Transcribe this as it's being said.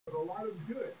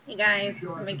Hey guys,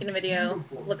 I'm making a video,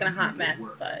 looking a hot mess,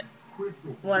 but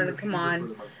wanted to come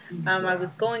on. I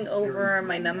was going over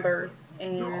my numbers,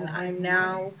 and I'm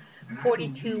now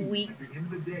 42 weeks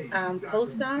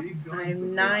post-op.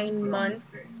 I'm 9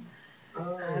 months.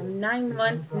 9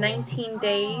 months, 19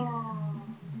 days.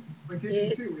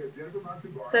 It's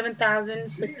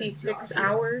 7,056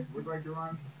 hours.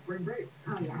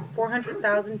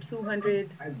 400,200.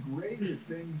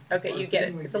 Okay, you get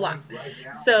it. It's a lot.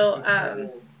 So,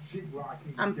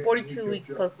 I'm 42 weeks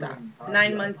post-op,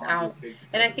 9 months out,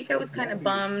 and I think I was kind of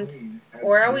bummed,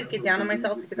 or I always get down on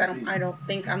myself because I don't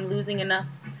think I'm losing enough,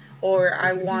 or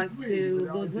I want to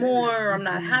lose more, or I'm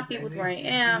not happy with where I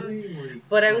am.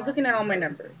 But I was looking at all my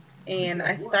numbers, and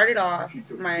I started off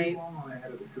my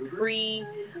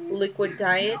pre-liquid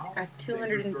diet at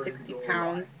 260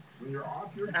 pounds.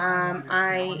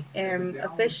 I am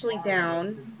officially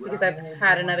down because I've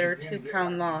had another 2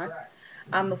 pound loss.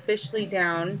 I'm officially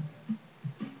down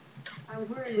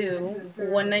to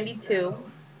 192.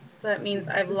 So that means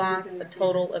I've lost a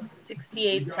total of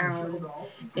 68 pounds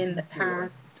in the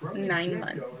past 9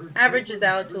 months. Averages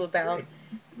out to about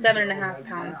 7.5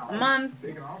 pounds a month.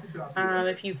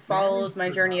 If you followed my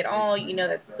journey at all, you know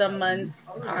that some months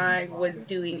I was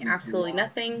doing absolutely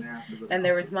nothing, and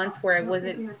there was months where I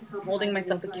wasn't holding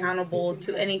myself accountable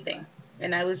to anything,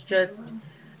 and I was just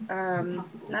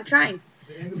not trying.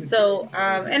 So,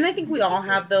 and I think we all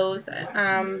have those.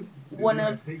 One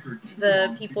of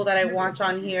the people that I watch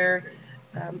on here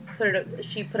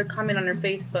she put a comment on her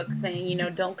Facebook saying,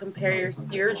 don't compare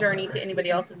your journey to anybody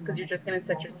else's because you're just going to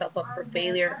set yourself up for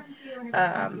failure.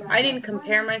 I didn't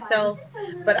compare myself,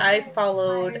 but I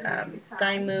followed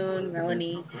Sky Moon,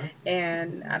 Melanie,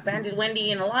 and Bandit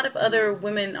Wendy, and a lot of other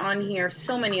women on here,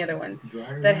 so many other ones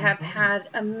that have had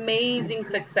amazing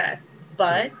success,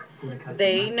 but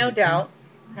they no doubt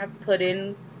have put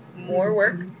in more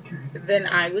work than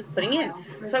I was putting in.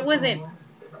 So I wasn't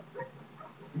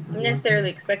necessarily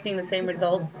expecting the same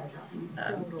results.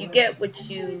 You get what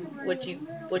you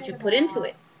put into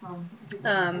it.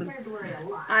 Um,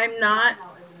 I'm not.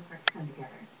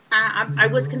 I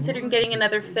was considering getting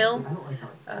another fill.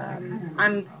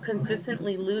 I'm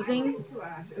consistently losing.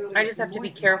 I just have to be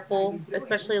careful,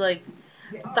 especially like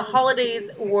the holidays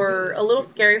were a little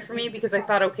scary for me because I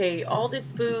thought, okay, all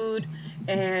this food,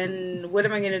 and what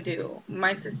am I going to do?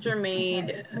 My sister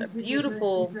made a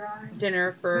beautiful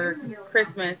dinner for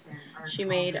Christmas. She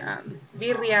made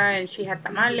birria, and she had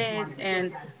tamales,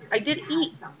 and I did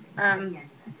eat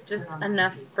just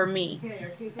enough for me.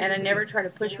 And I never try to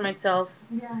push myself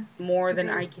more than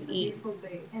I can eat.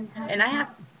 And I have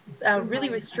really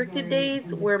restricted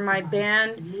days where my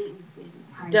band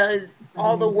does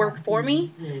all the work for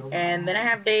me, and then I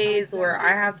have days where I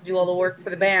have to do all the work for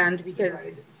the band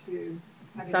because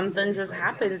something just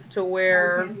happens to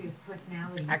where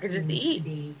I could just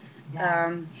eat.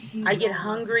 Um, I get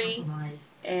hungry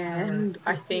and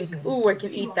I think, ooh, I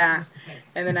can eat that,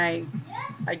 and then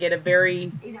I get a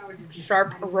very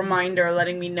sharp reminder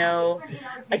letting me know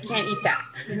I can't eat that.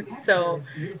 So,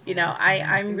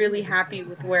 I'm really happy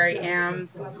with where I am.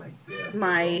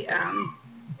 My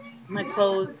my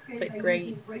clothes fit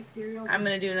great. I'm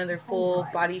gonna do another full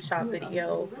body shop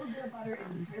video.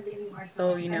 Um,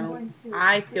 so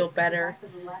I feel better.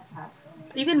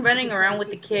 Even running around with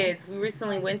the kids. We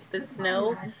recently went to the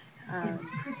snow. Um,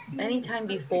 Anytime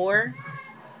before,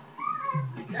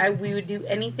 we would do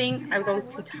anything, I was always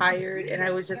too tired, and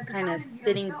I was just kind of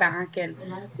sitting back and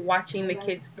watching the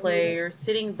kids play, or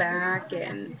sitting back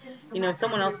and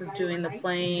someone else was doing the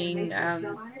playing,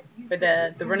 or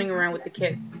the running around with the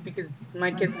kids because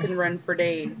my kids can run for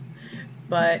days.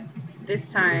 But this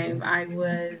time I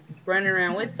was running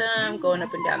around with them, going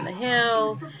up and down the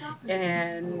hill,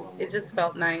 and it just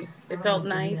felt nice. It felt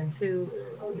nice to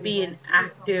be an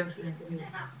active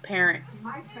parent,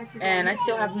 and I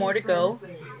still have more to go.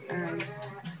 Um,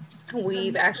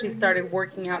 we've actually started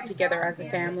working out together as a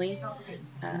family.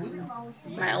 Um,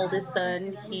 my oldest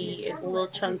son, he is a little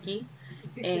chunky,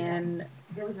 and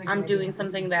I'm doing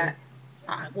something that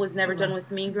was never done with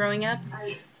me growing up.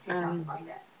 Um,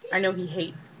 I know he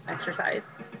hates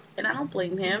exercise, and I don't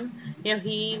blame him.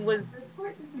 He was,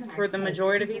 for the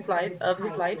majority of his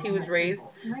life, he was raised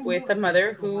with a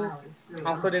mother who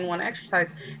also didn't want to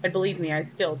exercise. And believe me, I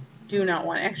still do not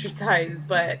want to exercise,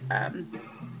 but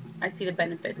I see the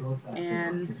benefits,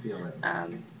 and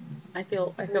um, I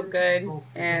feel good,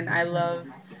 and I love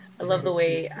the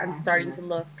way I'm starting to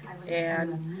look,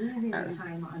 and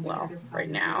well, right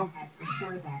now,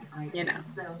 you know.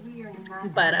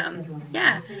 But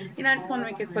yeah, I just want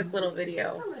to make a quick little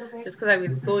video, just because I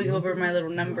was going over my little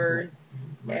numbers,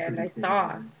 and I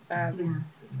saw um,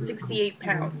 68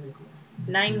 pounds.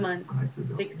 9 months,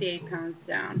 68 pounds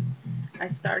down. I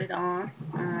started off,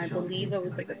 I believe I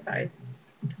was like a size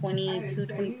 22,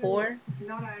 24.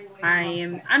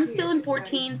 I'm still in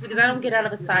 14s because I don't get out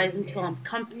of a size until I'm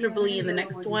comfortably in the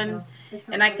next one,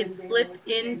 and I could slip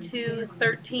into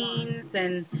 13s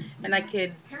and I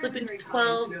could slip into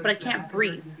 12s, but I can't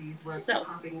breathe. So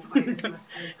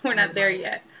we're not there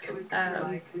yet.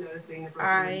 Um,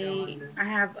 I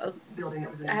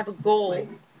have a goal.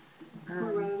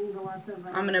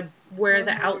 I'm gonna wear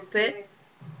the outfit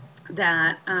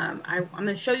that I'm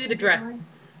gonna show you the dress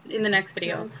in the next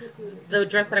video, the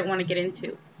dress that I want to get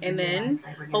into, and then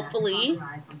hopefully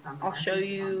I'll show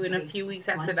you in a few weeks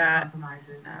after that,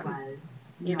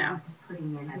 you know,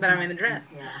 that I'm in the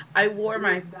dress. I wore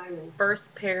my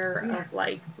first pair of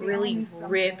like really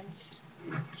ripped,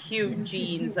 cute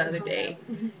jeans the other day,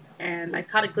 and I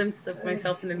caught a glimpse of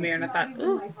myself in the mirror, and I thought,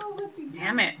 ooh,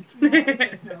 damn it.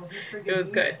 It was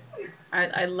good.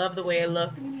 I love the way I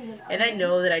look. And I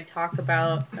know that I talk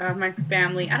about my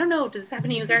family. I don't know, does this happen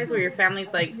to you guys where your family's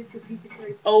like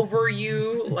over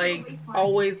you, like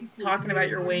always talking about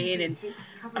your weight? And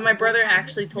my brother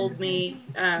actually told me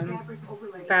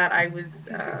that I was,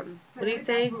 what did he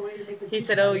say? He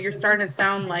said, oh, you're starting to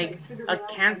sound like a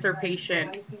cancer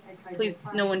patient. Please,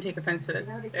 no one take offense to this.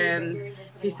 And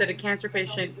he said, a cancer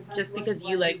patient, just because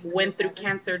you like went through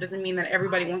cancer doesn't mean that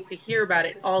everybody wants to hear about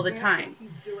it all the time.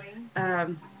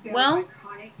 Well,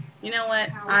 you know what?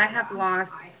 I have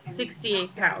lost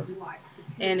 68 pounds,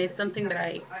 and it's something that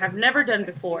I have never done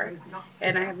before,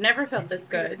 and I have never felt this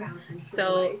good.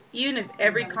 So even if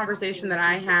every conversation that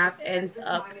I have ends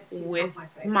up with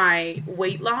my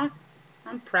weight loss,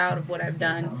 I'm proud of what I've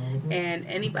done. And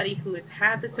anybody who has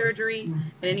had the surgery and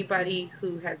anybody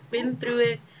who has been through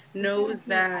it knows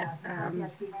that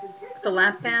the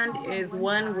lap band is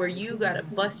one where you gotta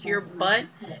bust your butt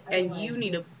and you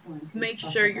need to make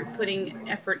sure you're putting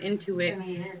effort into it.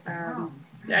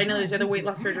 I know there's other weight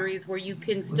loss surgeries where you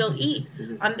can still eat.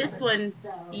 On this one,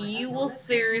 you will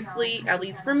seriously, at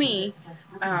least for me,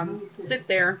 sit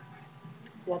there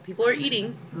while people are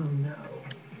eating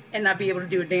and not be able to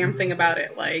do a damn thing about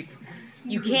it. Like,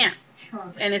 you can't.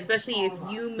 And especially if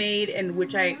you made, and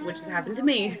which has happened to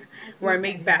me, where I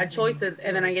make bad choices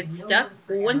and then I get stuck.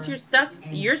 Well, once you're stuck,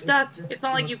 you're stuck. It's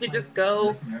not like you could just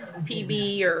go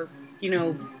PB or,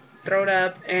 throw it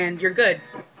up and you're good.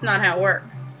 It's not how it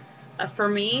works. For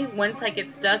me, once I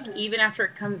get stuck, even after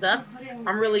it comes up,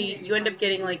 you end up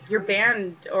getting like your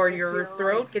band or your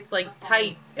throat gets like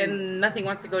tight and nothing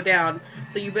wants to go down.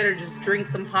 So you better just drink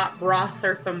some hot broth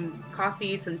or some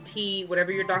coffee, some tea,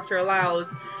 whatever your doctor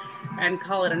allows, and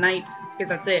call it a night, because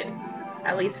that's it,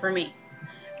 at least for me.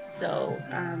 So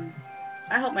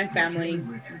I hope my family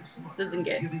doesn't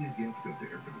get,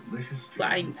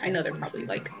 well, I know they're probably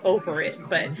like over it,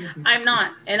 but I'm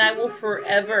not, and I will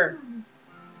forever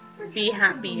be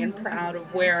happy and proud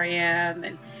of where I am.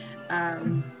 And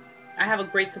I have a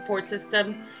great support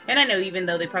system, and I know even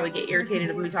though they probably get irritated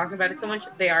of me talking about it so much,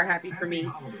 they are happy for me.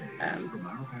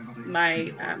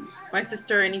 My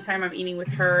sister, anytime I'm eating with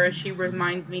her, she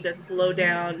reminds me to slow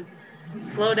down,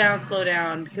 slow down, slow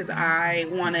down, because I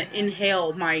want to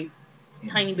inhale my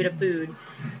tiny bit of food.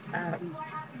 Um,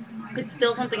 it's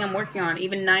still something I'm working on,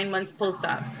 even 9 months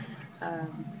post-op.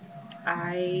 Um,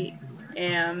 I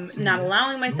am not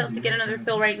allowing myself to get another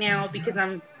fill right now because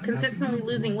I'm consistently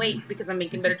losing weight because I'm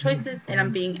making better choices and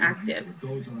I'm being active.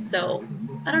 So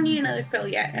I don't need another fill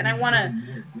yet, and I want to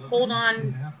hold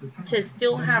on to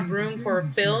still have room for a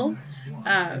fill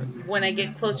when I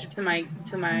get closer to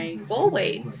my goal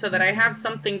weight, so that I have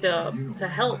something to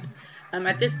help.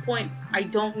 At this point, I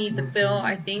don't need the fill.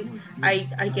 I think I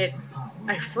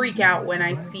freak out when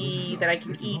I see that I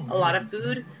can eat a lot of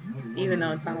food, even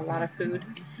though it's not a lot of food.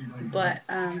 But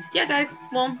yeah, guys,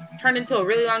 well, turned into a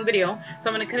really long video, so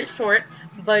I'm gonna cut it short.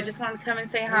 But just wanted to come and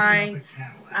say hi.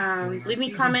 Leave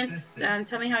me comments and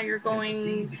tell me how you're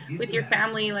going with your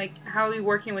family. Like, how are you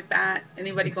working with that?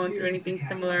 Anybody going through anything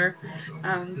similar?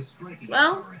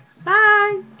 Well,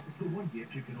 bye.